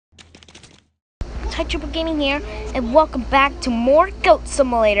Triple Gaming here, and welcome back to more Goat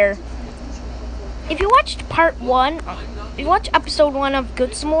Simulator. If you watched if you watched episode 1 of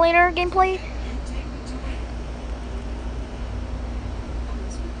Goat Simulator gameplay,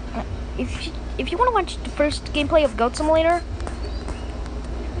 if you want to watch the first gameplay of Goat Simulator,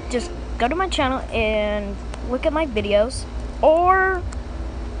 just go to my channel and look at my videos, or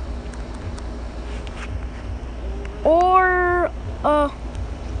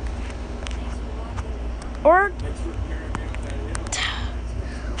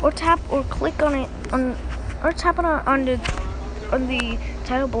tap or click on it or tap on the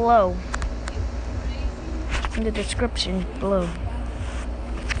title below, in the description below.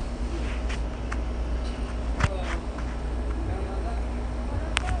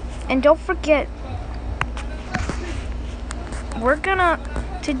 And don't forget,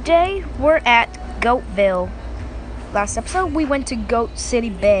 today we're at Goatville. Last episode we went to Goat City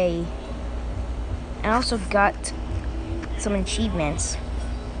Bay and also got some achievements.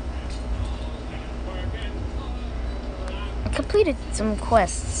 I completed some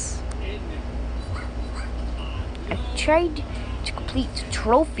quests. I tried to complete the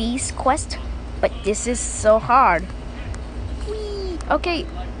trophies quest, but this is so hard. Whee! Okay,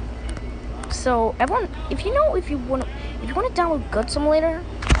 so everyone, if you want to download Goat Simulator,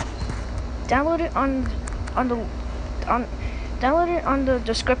 download it on the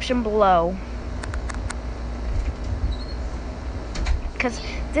description below. Because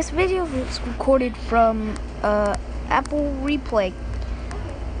this video was recorded from Apple Replay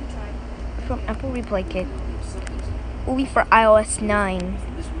Kit, only for iOS 9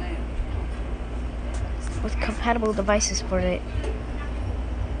 with compatible devices for it.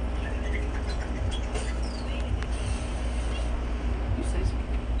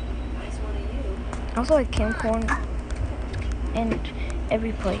 Also, I Camcorn and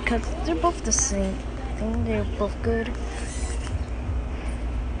Everyplay, because they're both the same thing. They're both good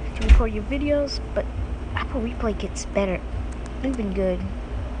to record your videos, but Apple Replay gets better. Even good.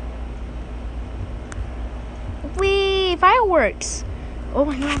 Whee! Fireworks! Oh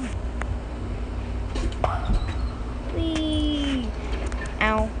my god. Whee!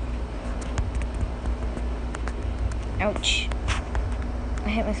 Ow. Ouch. I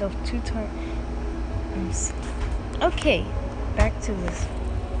hit myself 2 times. Okay, back to this.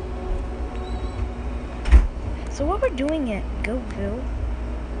 So what we're doing at Goatville,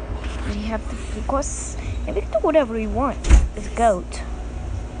 we have the quests, and we can do whatever we want as a goat.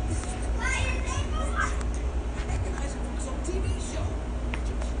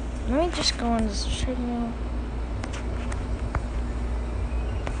 Let me just go on this treadmill.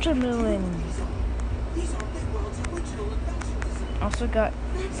 And also got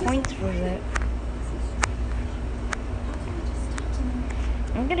points for that.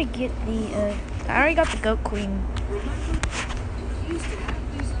 I'm gonna get the, I already got the Goat Queen.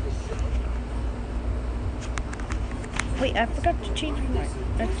 Wait, I forgot to change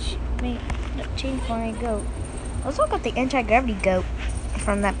my goat. I also got the anti-gravity goat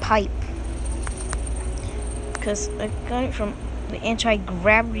from that pipe. Because I got it from the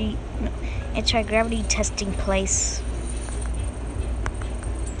anti-gravity testing place.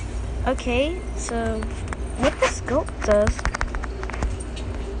 Okay, so what this goat does,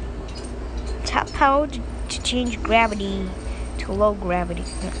 tap power to change gravity to low gravity,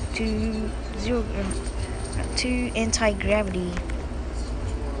 to zero, to anti-gravity.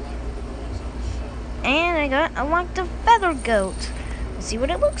 And I unlocked the feather goat. Let's see what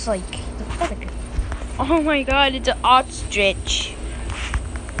it looks like. The feather goat. Oh my god, it's an ostrich.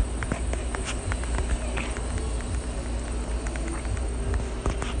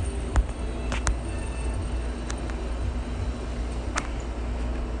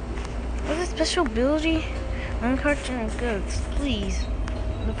 Special ability on cartoon goats, please.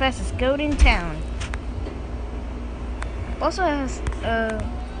 The fastest goat in town. Also has a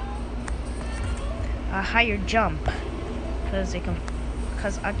higher jump because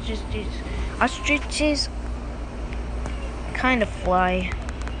ostriches kind of fly.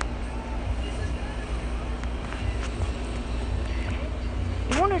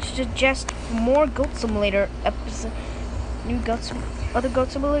 You want to suggest more Goat Simulator episodes, other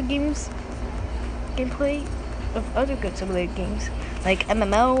Goat Simulator games? Gameplay of other Goat Simulator games, like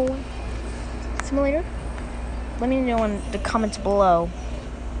MMO Simulator? Let me know in the comments below.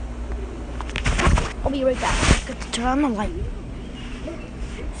 I'll be right back. Got to turn on the light.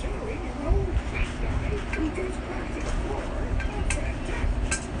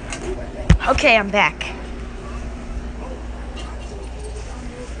 Okay, I'm back.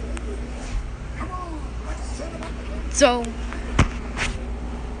 So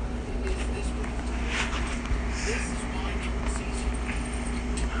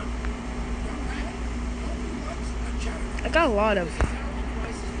got a lot of.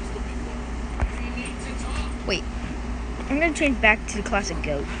 Wait. I'm gonna change back to the classic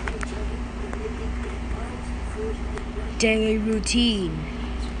goat. Daily routine.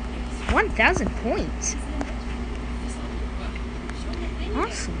 1,000 points.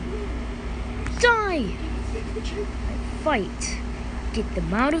 Awesome. Die! Fight. Get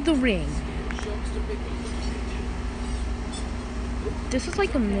them out of the ring. This is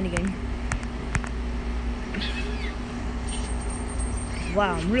like a minigame.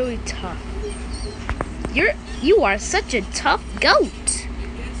 Wow, I'm really tough. You are such a tough goat.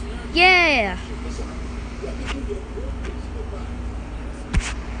 Yeah.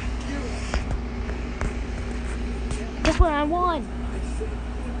 Guess what I won?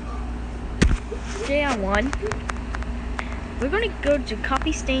 Today I won. We're gonna go to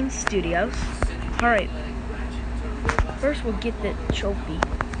Coffee Stain Studios. Alright. First we'll get the trophy.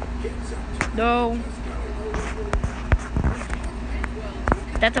 No.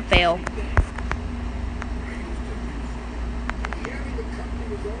 That's a fail.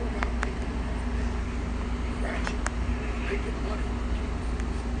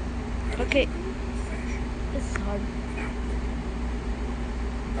 Okay. This is hard.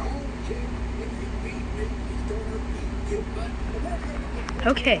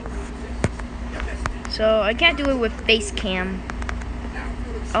 Okay. So I can't do it with face cam.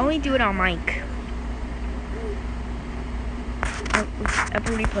 I only do it on mic.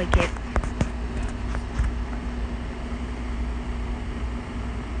 Apple replay kit.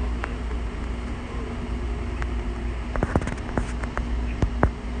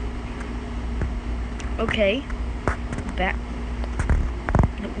 Okay. Back.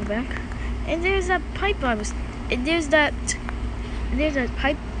 Back. And there's that pipe I was. And there's that. There's a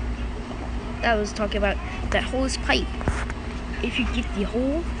pipe that I was talking about. That hole is pipe. If you get the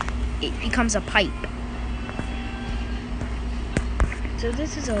hole, it becomes a pipe. So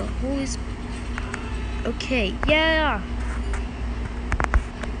this is a hole is. Okay, yeah.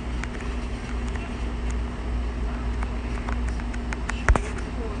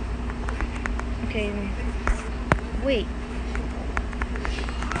 Okay, wait.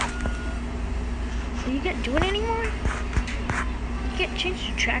 You can't do it anymore? You can't change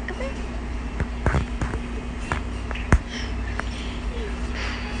the track of it?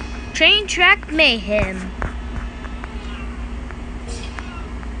 Train track mayhem.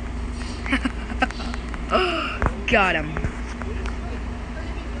 Got him.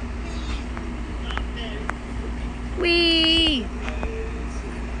 Whee!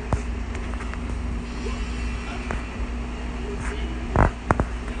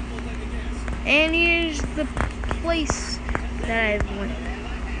 And here's the place that I went.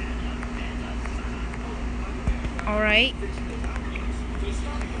 Alright.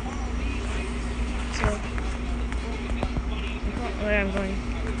 So, where I'm going.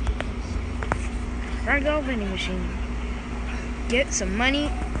 Fargo vending machine. Get some money.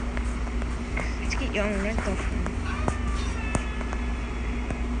 Let's get your own rental phone.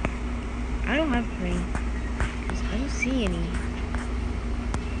 I don't have green. Because I don't see any.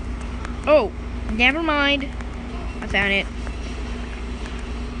 Oh, never mind. I found it.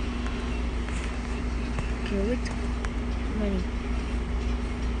 Okay, what's money?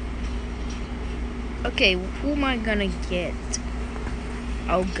 Okay, who am I gonna get?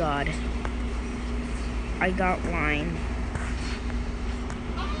 Oh God. I got wine.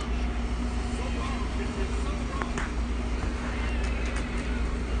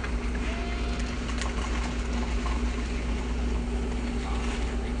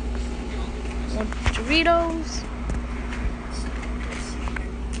 Want Doritos?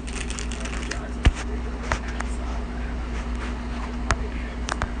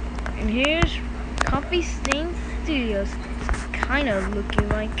 And here's Coffee Stain Studios. It's kind of looking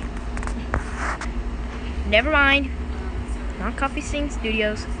like. Never mind. Not Coffee Stain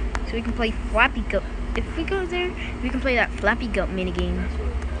Studios. So we can play Flappy Goat. If we go there, we can play that Flappy Goat minigame.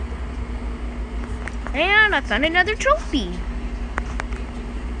 And I found another trophy.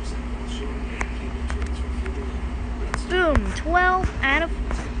 Boom, 12 out of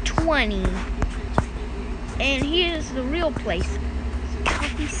 20. And here's the real place.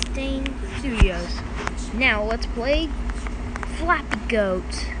 Coffee Stain Studios. Now let's play Flappy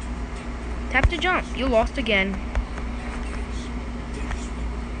Goat. Tap to jump. You lost again.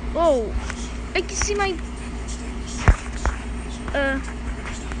 Oh, I can see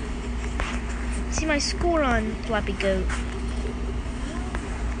my score on Flappy Goat.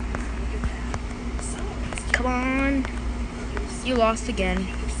 Come on. You lost again.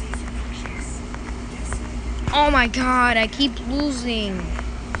 Oh my God, I keep losing.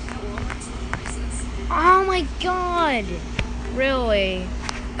 Oh my god! Really?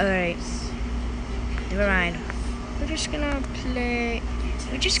 Alright. Never mind. We're just gonna play.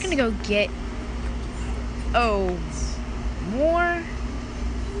 We're just gonna go get. Oh. More?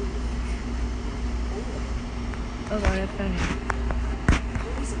 Oh god, I found it.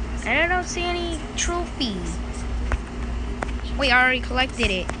 And I don't see any trophies. Wait, I already collected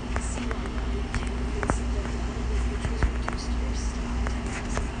it.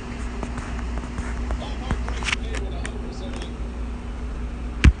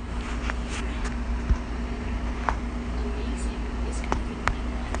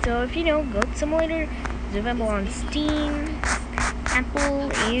 So if you know, Goat Simulator is available on Steam,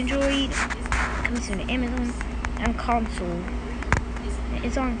 Apple, Android, comes soon to Amazon, and console.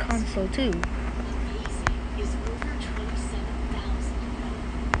 It's on console too.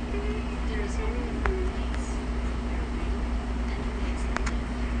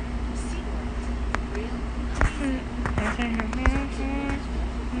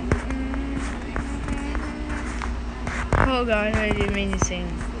 Oh god, I didn't mean to sing.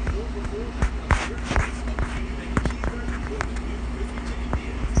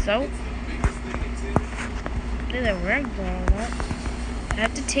 So, there's a rag doll. I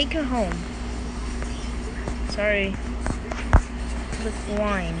have to take her home. Sorry. With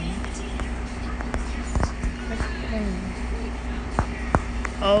wine.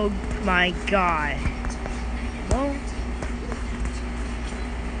 Oh my god. Well,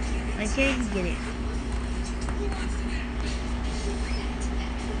 I can't get it.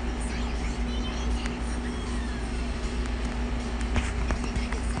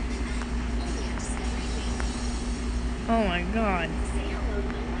 Oh my god.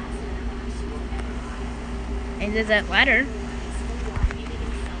 And there's that ladder.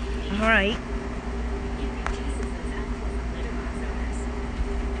 Alright.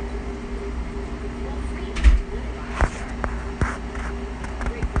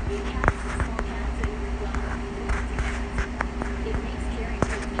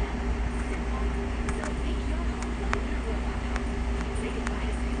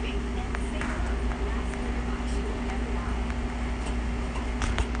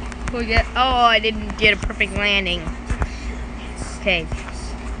 Oh, I didn't get a perfect landing. Okay.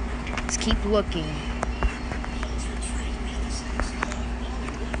 Let's keep looking.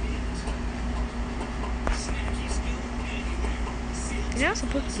 They also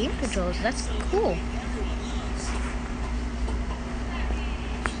put game controls. That's cool.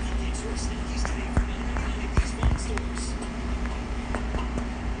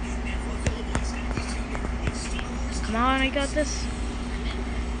 Come on, I got this.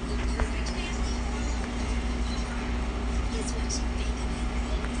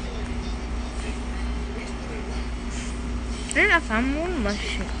 And I found more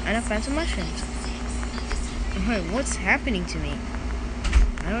mushrooms. And I found some mushrooms. Wait, what's happening to me?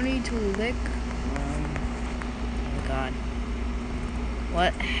 I don't need to lick. Oh god.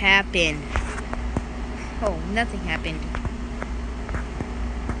 What happened? Oh, nothing happened.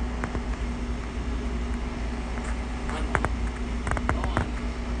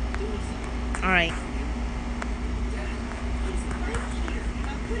 Alright.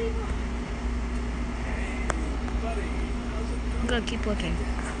 I'm gonna keep looking.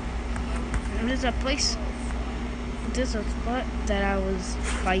 There's a place. There's a spot that I was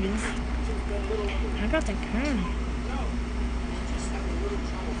fighting. I got that crown.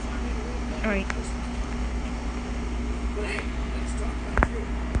 Alright.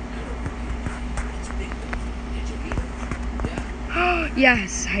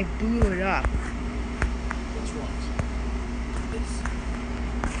 Yes, I blew it up.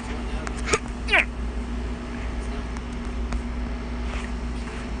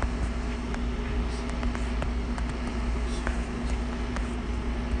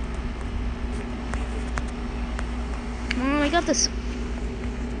 I got this.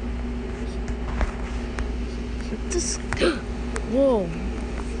 This. Whoa.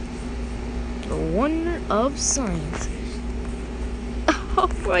 The wonder of science. Oh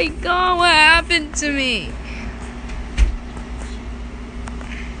my god, what happened to me?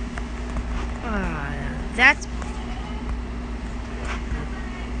 That's.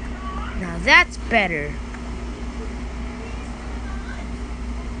 Now that's better.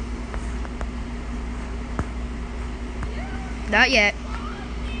 Not yet.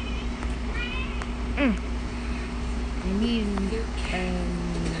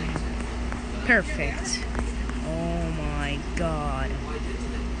 Perfect. Oh my god.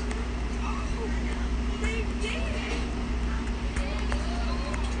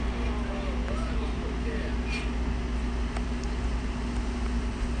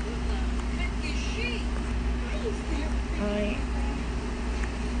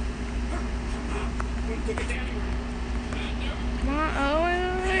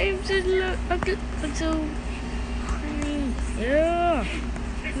 Yeah.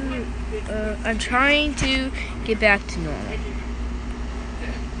 I'm trying to get back to normal.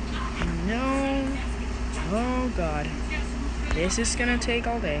 No. Oh God. This is gonna take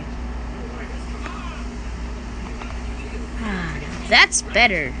all day. That's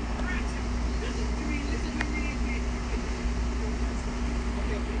better.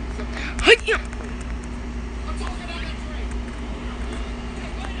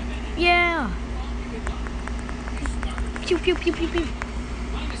 Yeah. Pew pew pew pew pew.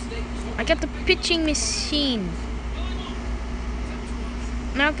 I got the pitching machine.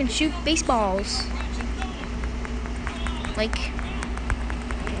 Now I can shoot baseballs. Like.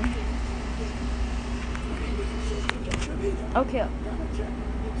 Okay.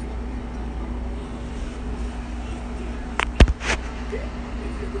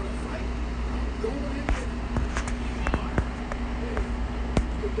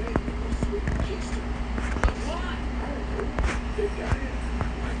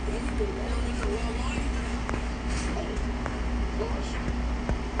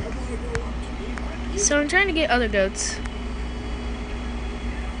 So I'm trying to get other goats.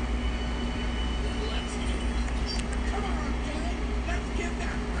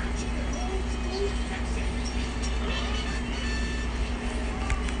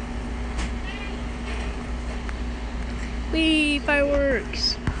 Whee!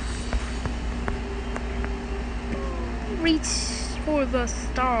 Fireworks! Reach for the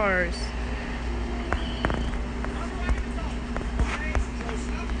stars.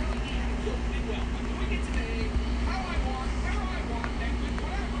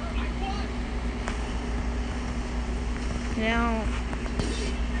 Now,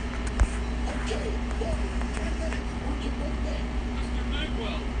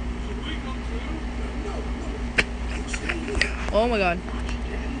 oh my God.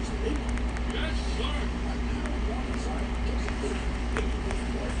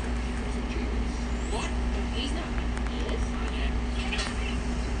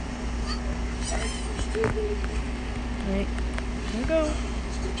 Wait, here we go.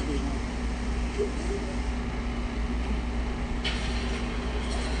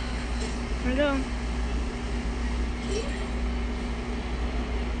 Here we go.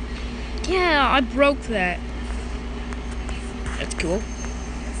 Yeah, I broke that. That's cool.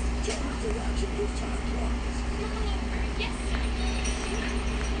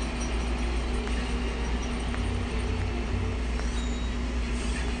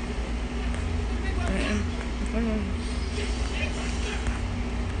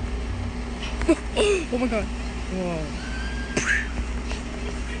 Oh my God. Whoa.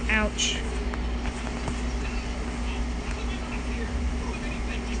 Ouch.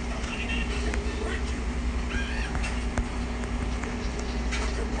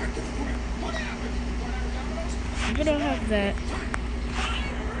 I don't have that.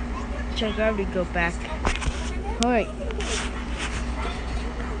 Check gravity go back. Alright.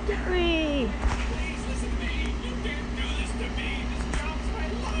 Whee!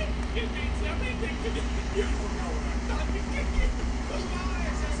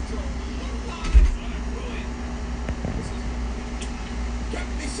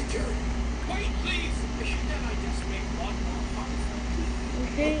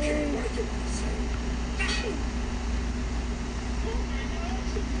 Okay.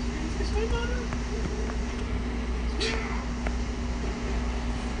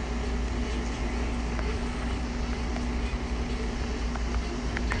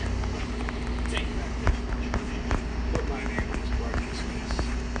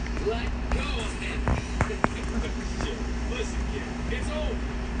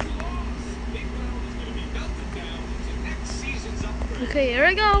 Okay, here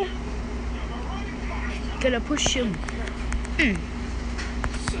I go. Gonna push him.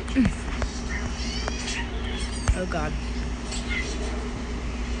 Oh God.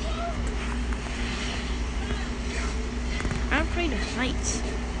 I'm afraid of heights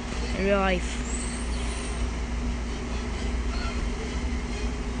in real life.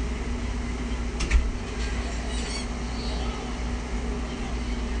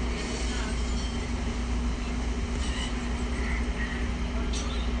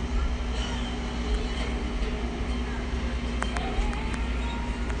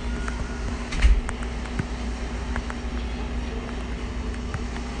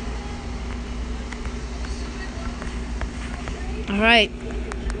 All right.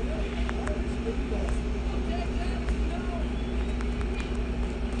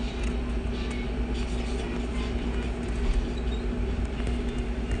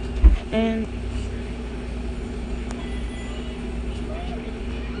 And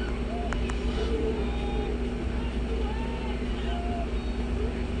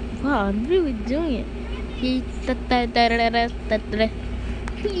Wow, I'm really doing it.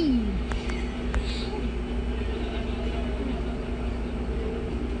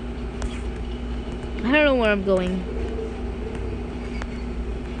 I don't know where I'm going.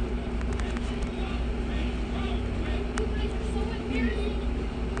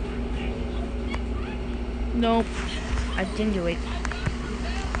 Nope, I didn't do it.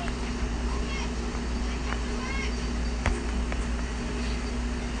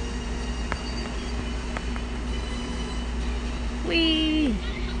 Whee!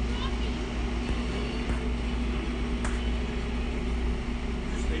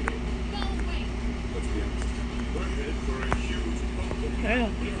 Yeah.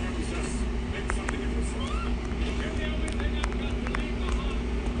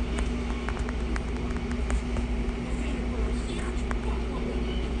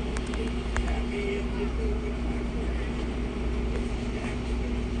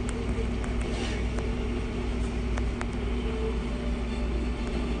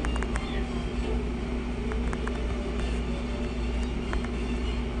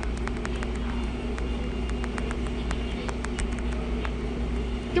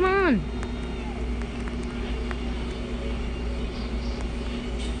 Come on!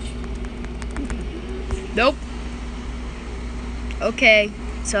 Nope. Okay,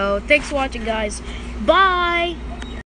 so thanks for watching, guys. Bye!